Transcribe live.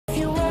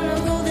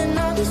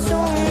be so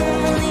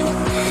lonely.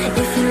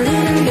 If you're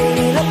leaving,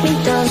 baby, let me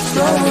down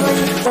slowly.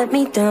 Let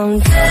me down.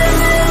 Let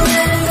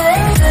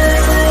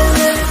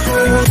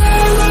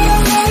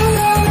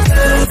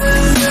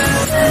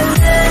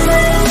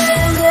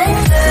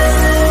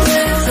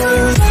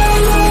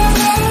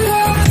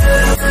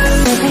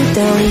me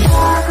down.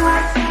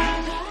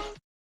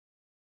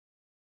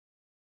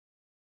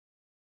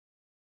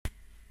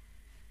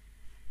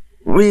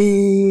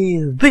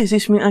 This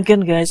is me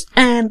again, guys,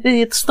 and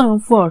it's time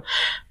for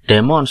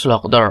Demon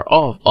Slaughter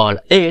of All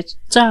Age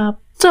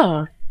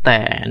Chapter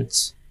 10.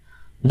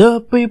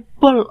 The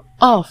people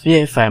of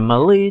Ye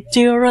family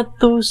cheered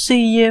to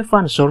see Ye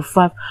Fan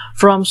survive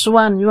from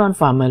Xuan Yuan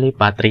family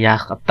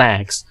patriarch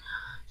attacks.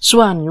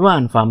 Xuan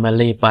Yuan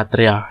family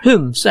patriarch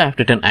himself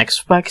didn't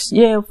expect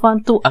Ye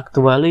Fan to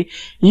actually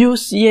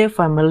use Ye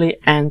family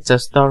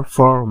ancestor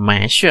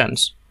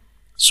formations.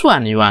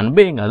 Xuan Yuan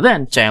being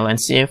then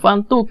challenged Ye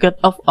Fan to get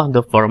off on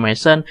the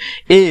formation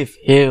if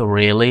he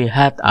really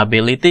had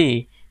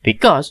ability,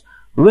 because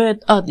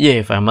without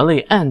Ye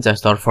family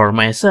ancestor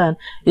formation,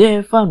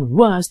 Ye Fan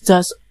was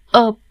just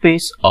a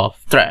piece of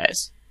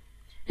trash.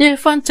 Ye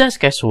Fan just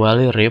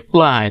casually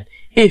replied,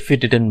 if he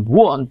didn't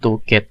want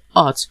to get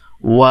out,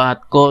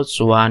 what could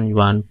Xuan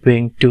Yuan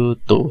Bing do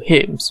to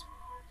him?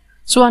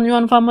 Xuan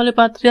Yuan family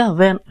patriarch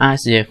then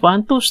asked Ye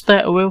Fan to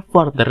stay away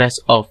for the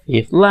rest of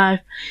his life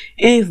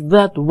if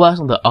that was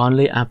the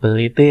only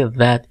ability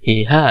that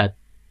he had.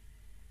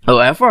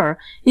 However,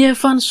 Ye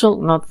Fan should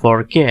not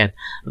forget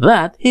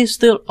that he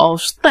still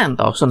owes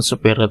 10,000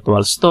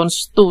 spiritual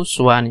stones to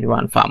Xuan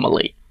Yuan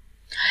family.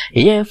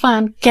 Ye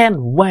Fan can't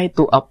wait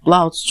to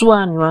applaud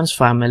Xuan Yuan's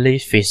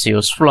family's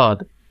vicious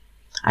flood.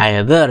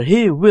 Either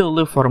he will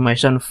leave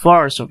formation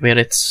for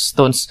spirit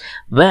stones,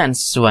 then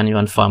Xuan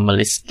Yuan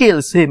family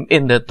kills him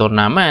in the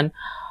tournament,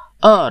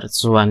 or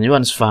Xuan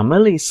Yuan's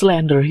family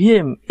slander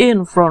him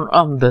in front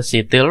of the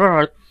city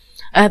lord.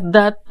 At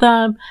that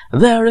time,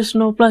 there is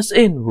no place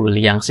in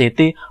Wuliang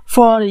City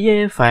for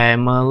Ye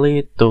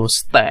family to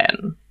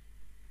stand.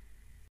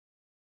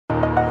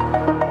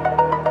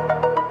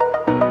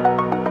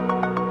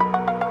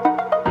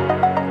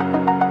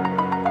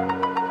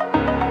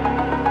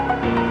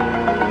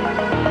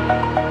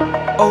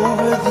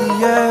 Over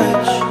the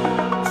edge,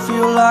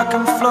 feel like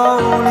I'm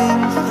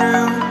floating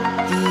through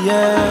the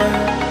air.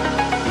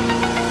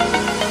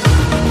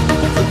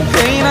 The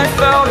pain I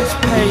felt is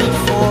paid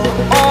for,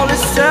 all is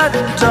said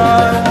and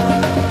done.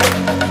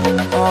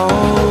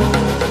 Oh,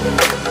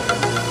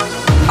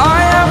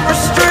 I am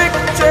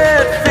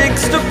restricted,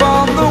 fixed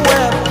upon the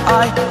web.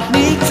 I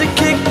need to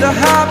kick the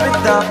habit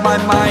that my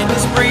mind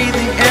is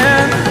breathing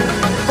in.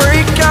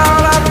 Break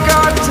out, I've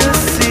got to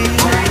see.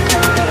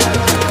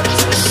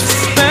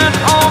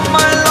 All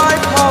my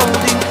life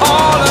holding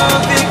all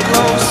of it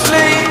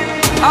closely.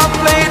 I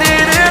played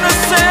it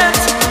innocent,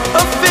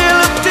 a feel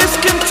of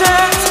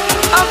discontent.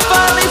 I'm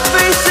finally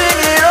facing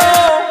it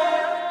all,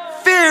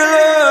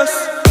 fearless.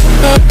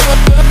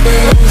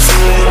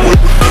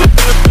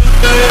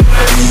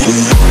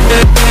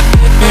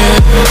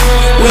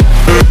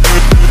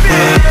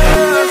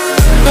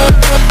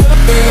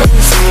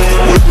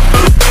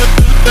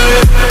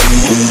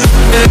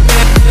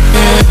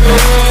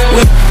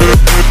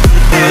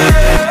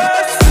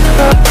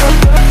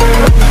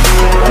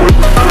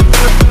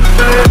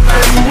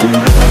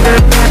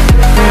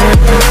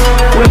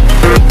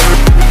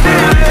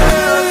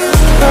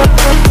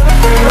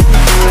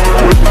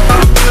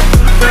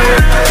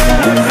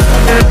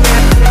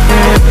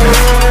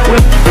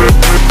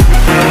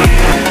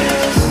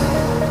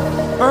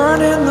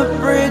 Burning the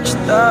bridge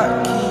that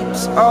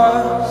keeps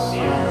us.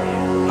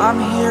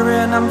 I'm here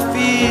and I'm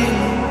feeling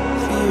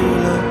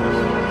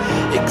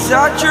fearless.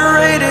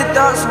 Exaggerated,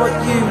 that's what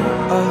you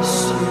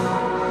assume.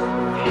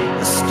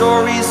 The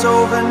story's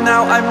over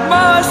now, I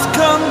must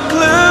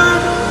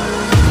conclude.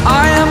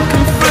 I am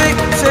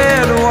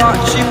conflicted,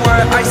 watching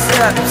where I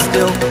step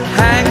still,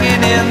 hanging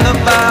in the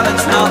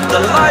balance. Not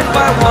the life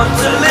I want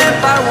to live,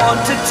 I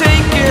want to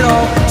take it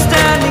all.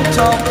 Standing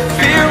tall,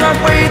 fear I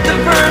weighed the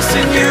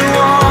person you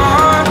are.